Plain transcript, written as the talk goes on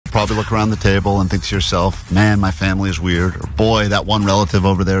probably look around the table and think to yourself, man, my family is weird. Or, boy, that one relative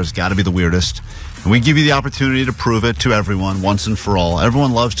over there has got to be the weirdest. And we give you the opportunity to prove it to everyone once and for all.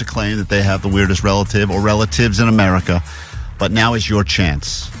 Everyone loves to claim that they have the weirdest relative or relatives in America. But now is your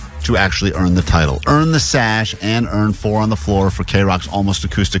chance to actually earn the title. Earn the sash and earn 4 on the floor for KROQ's Almost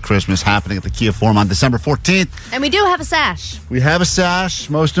Acoustic Christmas happening at the Kia Forum on December 14th. And we do have a sash. We have a sash.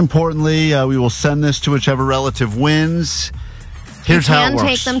 Most importantly, we will send this to whichever relative wins. Here's how it works. You can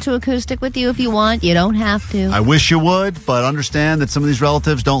take them to acoustic with you if you want. You don't have to. I wish you would, but understand that some of these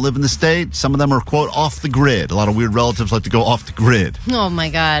relatives don't live in the state. Some of them are, quote, off the grid. A lot of weird relatives like to go off the grid. Oh,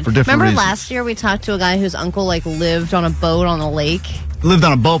 my God. For different Remember reasons. last year we talked to a guy whose uncle, lived on a boat on a lake? Lived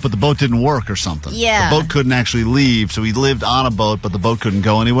on a boat, but the boat didn't work or something. Yeah. The boat couldn't actually leave, so he lived on a boat, but the boat couldn't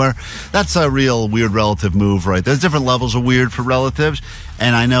go anywhere. That's a real weird relative move, right? There's different levels of weird for relatives,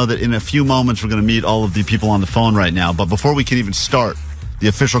 and I know that in a few moments we're going to meet all of the people on the phone right now, but before we can even start the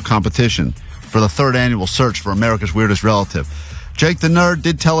official competition for the 3rd annual search for America's Weirdest Relative, Jake the Nerd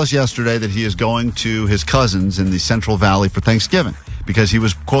did tell us yesterday that he is going to his cousins in the Central Valley for Thanksgiving because he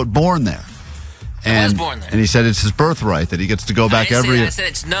was, quote, born there. I was born there. And he said it's his birthright that he gets to go back every year. I said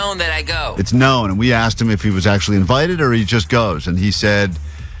it's known that I go. It's known. And we asked him if he was actually invited or he just goes. And he said...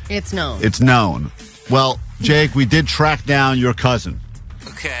 It's known. It's known. Well, Jake, we did track down your cousin.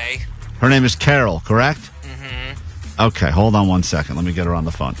 Okay. Her name is Carol, correct? Mm-hmm. Okay, hold on one second. Let me get her on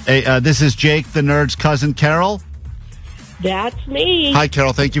the phone. Hey, this is Jake the Nerd's cousin, Carol. That's me. Hi,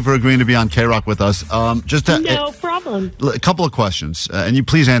 Carol. Thank you for agreeing to be on KROQ with us. No problem. A couple of questions, and you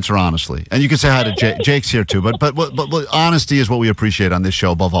please answer honestly. And you can say hi to Jake. Jake's here too, but honesty is what we appreciate on this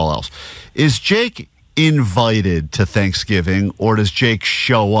show above all else. Is Jake invited to Thanksgiving, or does Jake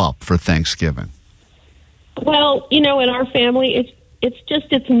show up for Thanksgiving? Well, in our family,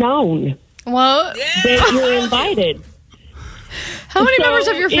 it's known What? that you're invited. How many members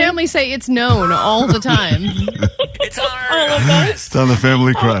of your family say it's known all the time? It's on our crest. It's on the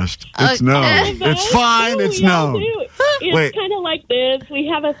family crest. It's known. It's fine. It's known. It's kind of like this. We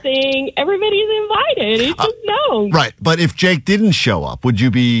have a thing. Everybody's invited. It's just known. Right. But if Jake didn't show up, would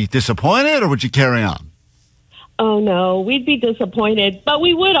you be disappointed or would you carry on? Oh, no. We'd be disappointed, but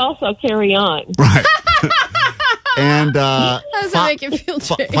we would also carry on. Right. And how does that make you feel,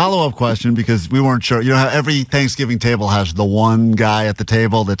 Jake? Follow-up question, because we weren't sure. You know how every Thanksgiving table has the one guy at the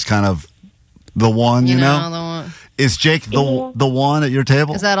table that's kind of the one, you know? The one. Is Jake the one at your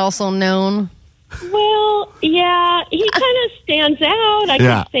table? Is that also known? Well, yeah, he kind of stands out. I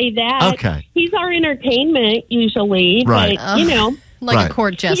can say that. Okay. He's our entertainment usually, right. but, like a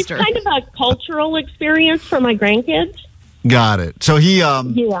court jester. He's kind of a cultural experience for my grandkids. Got it. So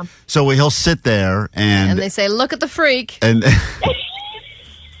so he'll sit there and they say, "Look at the freak." And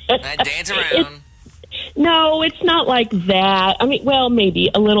I dance around. No, it's not like that. I mean, well, maybe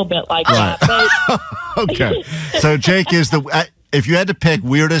a little bit like that. But okay. So Jake is if you had to pick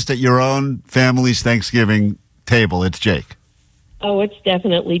weirdest at your own family's Thanksgiving table, it's Jake. Oh, it's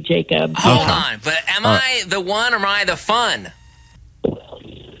definitely Jacob. Hold on, but am I the one or am I the fun?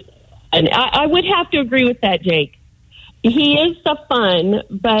 And I would have to agree with that, Jake. He is the fun,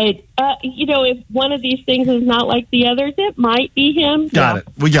 but, if one of these things is not like the others, it might be him. Got it.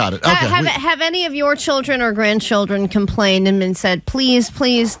 We got it. Okay. Have any of your children or grandchildren complained and been said, please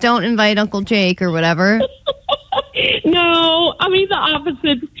don't invite Uncle Jake or whatever? No, I mean, the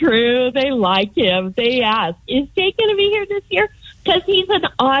opposite's true. They like him. They ask, is Jake going to be here this year? Because he's an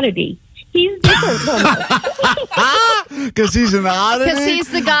oddity. He's different from us. Because he's an oddity? Because he's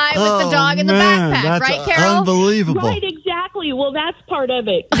the guy with the dog in the backpack, that's right, Carol? Unbelievable. Right, exactly. Well, that's part of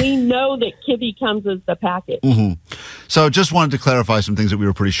it. We know that Kibby comes as the package. Mm-hmm. So just wanted to clarify some things that we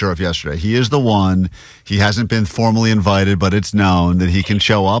were pretty sure of yesterday. He is the one. He hasn't been formally invited, but it's known that he can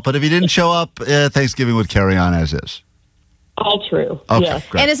show up. But if he didn't show up, Thanksgiving would carry on as is. All true. Okay, yes.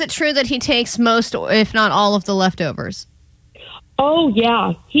 great. And is it true that he takes most, if not all, of the leftovers? Oh,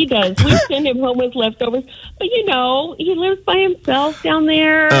 yeah, he does. We send him home with leftovers. But, he lives by himself down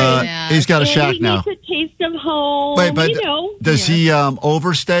there. He's got a shack now. He needs a taste of home. Wait, but does he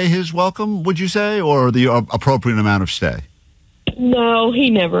overstay his welcome, would you say, or the appropriate amount of stay? No, he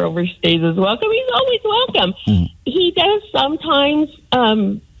never overstays his welcome. He's always welcome. Mm. He does sometimes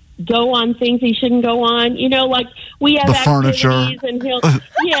go on things he shouldn't go on. Like we have the furniture. And he'll,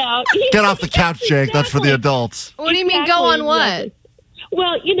 get off the couch, Jake. Exactly. That's for the adults. What do you mean go on what?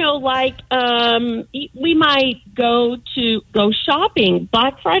 Well, we might go shopping,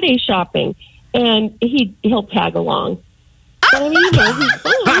 Black Friday shopping, and he'll tag along. But I mean, he's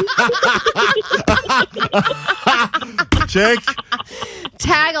fun. Jake?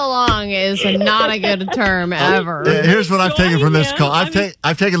 Tag along is not a good term ever. Here's what I've taken from this Join call. him.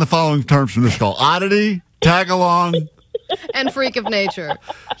 I've taken the following terms from this call: oddity, tag along. And freak of nature.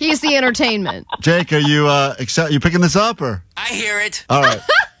 He's the entertainment. Jake, are you you picking this up or? I hear it. All right.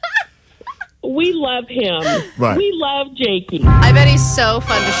 We love him. Right. We love Jakey. I bet he's so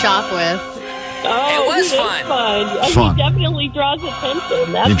fun to shop with. Oh, It was he is fun. fun. Fun. He definitely draws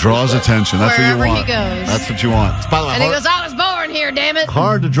attention. That's He for draws sure. attention. That's Wherever what he you want. goes. That's what you want. By the way, And he goes, I was born here, damn it.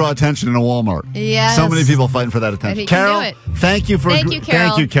 hard to draw attention in a Walmart. Yes. So many people fighting for that attention. he can Carol, do it. thank you for Thank you, Carol.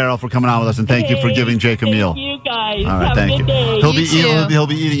 thank you, Carol, for coming on with us, and thank you for Hey, giving Jake a meal. Thank you, guys. All right, Have thank a you. good day. You too. He'll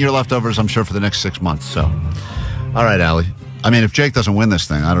be eating your leftovers, I'm sure, for the next 6 months. So, all right, Allie. I mean, if Jake doesn't win this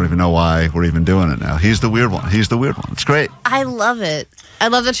thing, I don't even know why we're even doing it now. He's the weird one. He's the weird one. It's great. I love it. I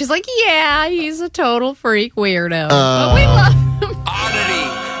love that she's like, yeah, he's a total freak weirdo. But we love him.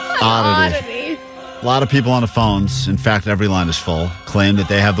 Oddity. A lot of people on the phones, in fact, every line is full, claim that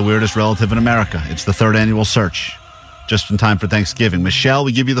they have the weirdest relative in America. It's the third annual search. Just in time for Thanksgiving. Michelle,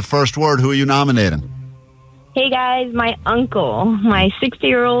 we give you the first word. Who are you nominating? Hey guys, my uncle, my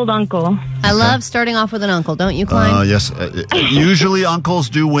 60-year-old uncle. I love starting off with an uncle, don't you, Klein? Yes. Usually uncles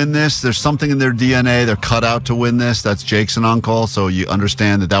do win this. There's something in their DNA. They're cut out to win this. That's Jake's an uncle, so you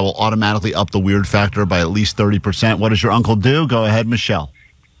understand that will automatically up the weird factor by at least 30%. What does your uncle do? Go ahead, Michelle.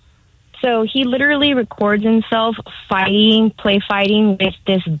 So he literally records himself play fighting with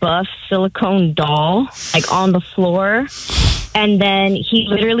this buff silicone doll, like on the floor. And then he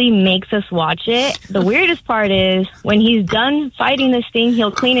literally makes us watch it. The weirdest part is when he's done fighting this thing,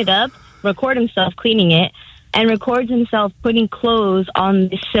 he'll clean it up, record himself cleaning it, and records himself putting clothes on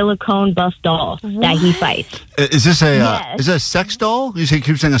the silicone buff doll that he fights. Is this a Yes. is it a sex doll? You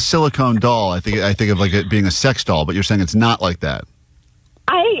keep saying a silicone doll. I think of like it being a sex doll, but you're saying it's not like that.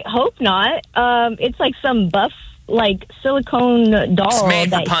 I hope not. It's like some buff, like silicone doll It's made for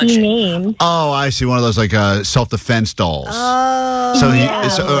that he punching. named. Oh, I see. One of those like self-defense dolls. Oh. So he, Yeah.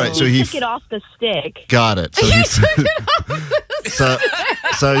 all right. So he took it off the stick. got it. So he,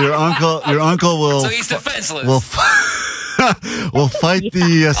 so your uncle will So he's defenseless. will will fight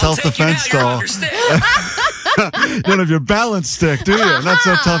the I'll self-defense take you now, you're doll. off your stick. You don't have your balance stick, do you? Not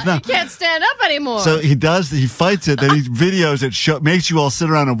so tough now. You can't stand up anymore. So he fights it, then he videos it, makes you all sit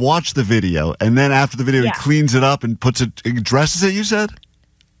around and watch the video, and then after the video, Yeah. he cleans it up and he dresses it, you said?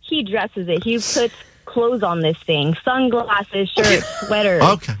 He dresses it. He puts clothes on this thing. Sunglasses, shirts, sweaters.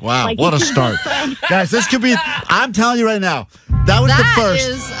 Okay, wow, Like, what a he's start. Guys, this could be, I'm telling you right now, that was that the first.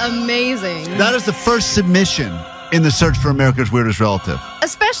 is amazing. That is the first submission in the search for America's Weirdest Relative.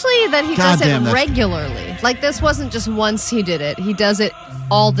 Especially that he Goddamn, does it that's- regularly. Like, this wasn't just once he did it. He does it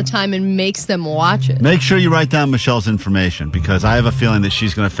all the time and makes them watch it. Make sure you write down Michelle's information, because I have a feeling that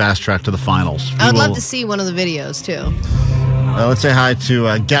she's going to fast track to the finals. I would love to see one of the videos, too. Let's say hi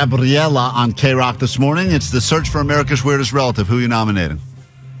to Gabriella on KROQ this morning. It's the search for America's Weirdest Relative. Who are you nominating?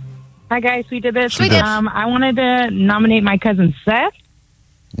 Hi guys, we did this. We did. I wanted to nominate my cousin Seth.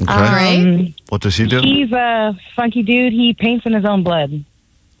 Okay. Right? What does he do? He's a funky dude. He paints in his own blood.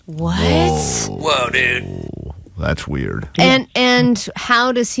 What? Whoa, dude. That's weird. And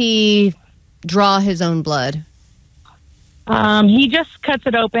how does he draw his own blood? He just cuts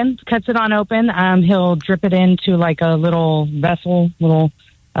it on open. He'll drip it into like a little vessel, like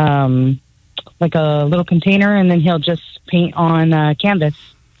a little container, and then he'll just paint on canvas.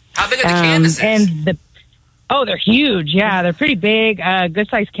 How big are the canvases? And they're huge. Yeah, they're pretty big, good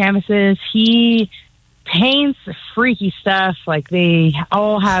sized canvases. He paints freaky stuff. Like they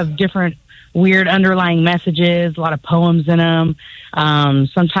all have different weird underlying messages, a lot of poems in them.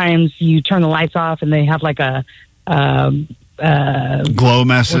 Sometimes you turn the lights off and they have like a Glow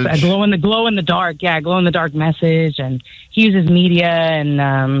message. a glow in the dark. Yeah, glow in the dark message. And he uses media and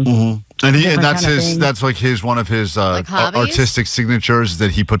And different that's kind of his. thing. That's like one of his Like hobbies? artistic signatures. Is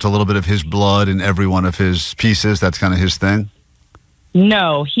that he puts a little bit of his blood in every one of his pieces. That's kind of his thing.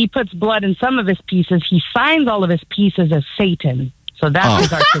 no, he puts blood in some of his pieces. He signs all of his pieces as Satan. So that's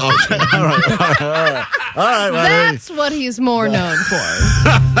his artistic. Okay. All right. Well, That's what he's more known for.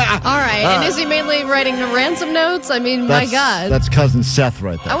 All right. And is he mainly writing the ransom notes? I mean, my God. That's cousin Seth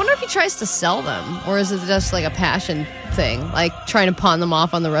right there. I wonder if he tries to sell them, or is it just like a passion thing, like trying to pawn them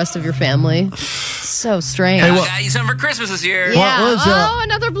off on the rest of your family? So strange. Hey, I what- got you something for Christmas this year. Yeah. What was,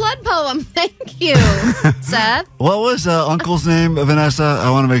 Another blood poem. Thank you, Seth. What was Uncle's name, Vanessa? I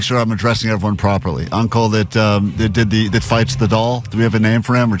want to make sure I'm addressing everyone properly. Uncle that fights the doll. Do we have a name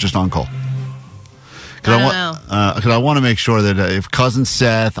for him, or just Uncle? Because I want to make sure that if cousin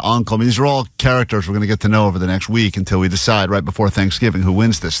Seth, uncle, I mean, these are all characters we're going to get to know over the next week until we decide right before Thanksgiving who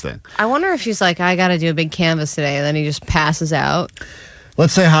wins this thing. I wonder if he's like, I got to do a big canvas today, and then he just passes out.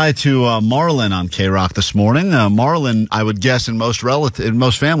 Let's say hi to Marlon on KROQ this morning. Marlon, I would guess in most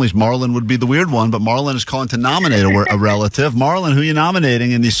families, Marlon would be the weird one, but Marlon is calling to nominate a relative. Marlon, who are you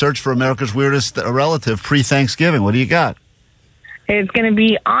nominating in the search for America's Weirdest Relative pre-Thanksgiving? What do you got? It's going to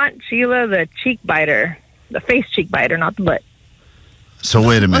be Aunt Sheila, the cheek biter, the face cheek biter, not the butt. So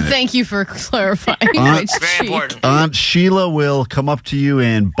wait a minute. Well, thank you for clarifying. It's very important. Aunt Sheila will come up to you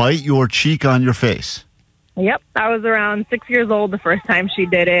and bite your cheek on your face. Yep, I was around 6 years old the first time she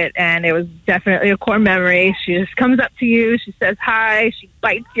did it, and it was definitely a core memory. She just comes up to you, she says hi, she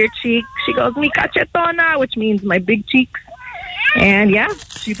bites your cheek, she goes, mi cachetona, which means my big cheeks. And yeah,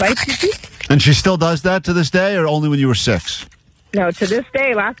 she bites your cheek. And she still does that to this day, or only when you were 6? No, to this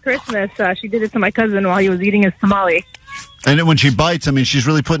day, last Christmas, she did it to my cousin while he was eating his tamale. And when she bites, I mean, she's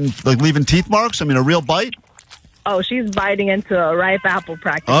really leaving teeth marks? I mean, a real bite? Oh, she's biting into a ripe apple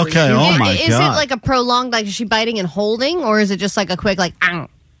practically. Okay, oh my God. Is it like a prolonged, like, is she biting and holding, or is it just like a quick, like, ow?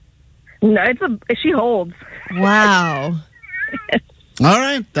 No, she holds. Wow. All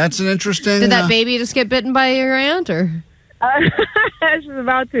right, that's an interesting... Did that baby just get bitten by your aunt, or? She's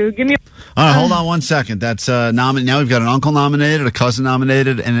about to. Give me... All right, hold on one second. That's now we've got an uncle nominated, a cousin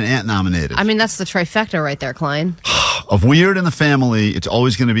nominated, and an aunt nominated. I mean, that's the trifecta right there, Klein. Of weird in the family, it's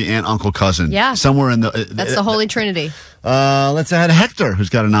always going to be aunt, uncle, cousin. Yeah. Somewhere in the... That's the Holy Trinity. Let's add Hector, who's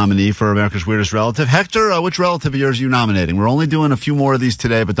got a nominee for America's Weirdest Relative. Hector, which relative of yours are you nominating? We're only doing a few more of these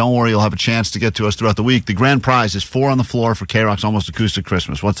today, but don't worry, you'll have a chance to get to us throughout the week. The grand prize is 4 on the floor for KROQ's Almost Acoustic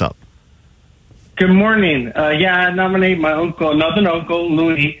Christmas. What's up? Good morning. I nominate my uncle, another uncle,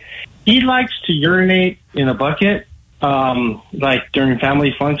 Louis. He likes to urinate in a bucket, like during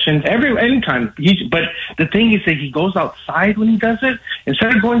family functions, anytime. But the thing is that he goes outside when he does it.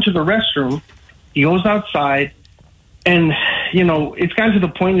 Instead of going to the restroom, he goes outside. And, it's gotten to the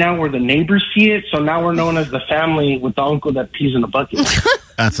point now where the neighbors see it. So now we're known as the family with the uncle that pees in the bucket.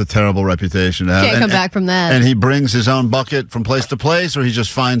 That's a terrible reputation to have. Can't come back from that. And he brings his own bucket from place to place, or he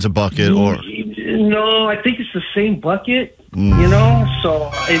just finds a bucket? Or No, I think it's the same bucket.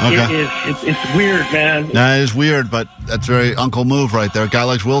 So it's weird, man. That is weird, but that's a very uncle move right there. Guy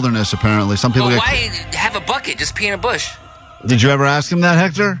likes wilderness, apparently. Some people why have a bucket? Just pee in a bush. Did you ever ask him that,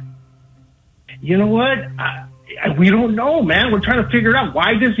 Hector? You know what? We don't know, man. We're trying to figure out,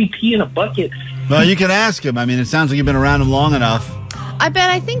 why does he pee in a bucket? Well, you can ask him. I mean, it sounds like you've been around him long enough.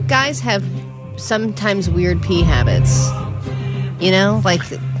 I think guys have sometimes weird pee habits. Like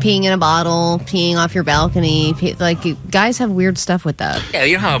peeing in a bottle, peeing off your balcony. Guys have weird stuff with that. Yeah,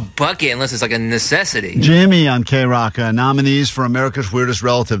 you don't have a bucket unless it's like a necessity. Jimmy on KROQ, nominees for America's Weirdest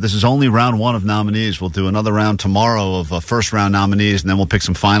Relative. This is only round 1 of nominees. We'll do another round tomorrow of first round nominees, and then we'll pick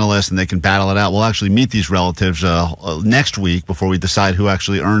some finalists, and they can battle it out. We'll actually meet these relatives next week before we decide who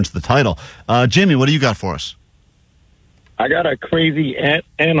actually earns the title. Jimmy, what do you got for us? I got a crazy aunt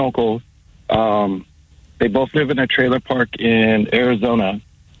and uncle. They both live in a trailer park in Arizona.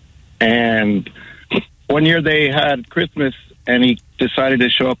 And one year they had Christmas, and he decided to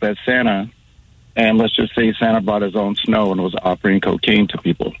show up as Santa. And let's just say Santa brought his own snow and was offering cocaine to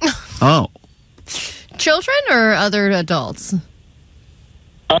people. Oh. Children or other adults?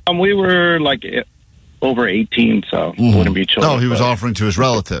 We were like over 18, so wouldn't be children. Oh, he was offering to his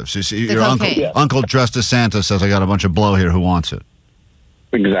relatives. You see, your uncle dressed as Santa says, I got a bunch of blow here. Who wants it?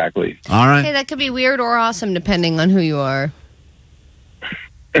 Exactly. All right. Okay, that could be weird or awesome depending on who you are.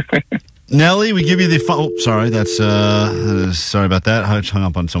 Nellie, we give you the sorry, that's sorry about that. I hung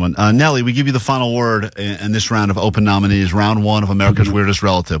up on someone. Nellie, we give you the final word in this round of open nominees, round 1 of America's Weirdest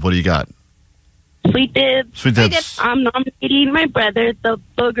Relative. What do you got? Sweet dibs. Sweet dibs. I'm nominating my brother, the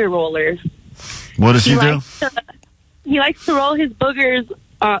booger roller. What does he do? He likes to roll his boogers.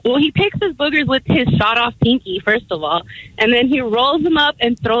 He picks his boogers with his shot-off pinky, first of all, and then he rolls them up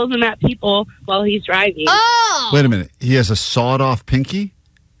and throws them at people while he's driving. Oh! Wait a minute. He has a sawed-off pinky?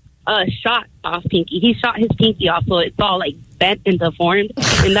 Shot-off pinky. He shot his pinky off, so it's all, bent and deformed,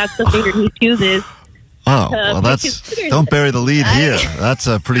 and that's the finger he chooses. Oh, well, don't bury the lead here. That's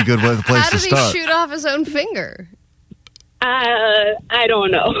a pretty good place to start. How does he shoot off his own finger? I I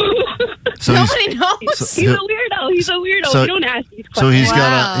don't know. So Nobody knows. He's a weirdo. He's a weirdo. So- We don't ask these So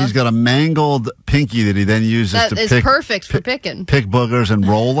questions. he's got a mangled pinky that he then uses That to is pick perfect for picking. boogers and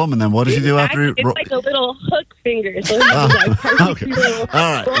roll them, and then what does he do after he? It's like a little hook finger. So he's like, Okay.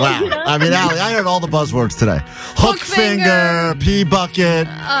 All right. Wow. I mean, Allie, I heard all the buzzwords today. Hook finger, pee bucket.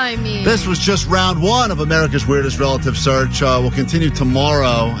 I mean, This was just round one of America's Weirdest Relative Search. We'll continue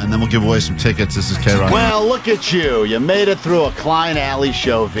tomorrow, and then we'll give away some tickets. This is KROQ. Well, look at you. You made it through a Klein Alley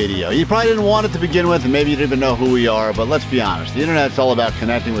show video. You probably didn't want it to begin with, and maybe you didn't even know who we are, but let's be honest. The internet's all about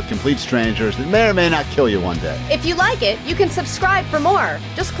connecting with complete strangers that may or may not kill you one day. If you like it, you can subscribe for more.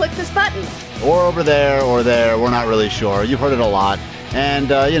 Just click this button. Or over there, or there. We're not really sure. You've heard it a lot. And,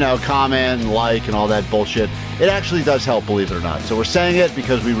 comment and like and all that bullshit. It actually does help, believe it or not. So we're saying it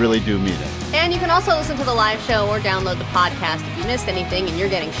because we really do mean it. And you can also listen to the live show or download the podcast if you missed anything and you're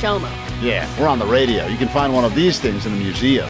getting show mode. Yeah, we're on the radio. You can find one of these things in a museum.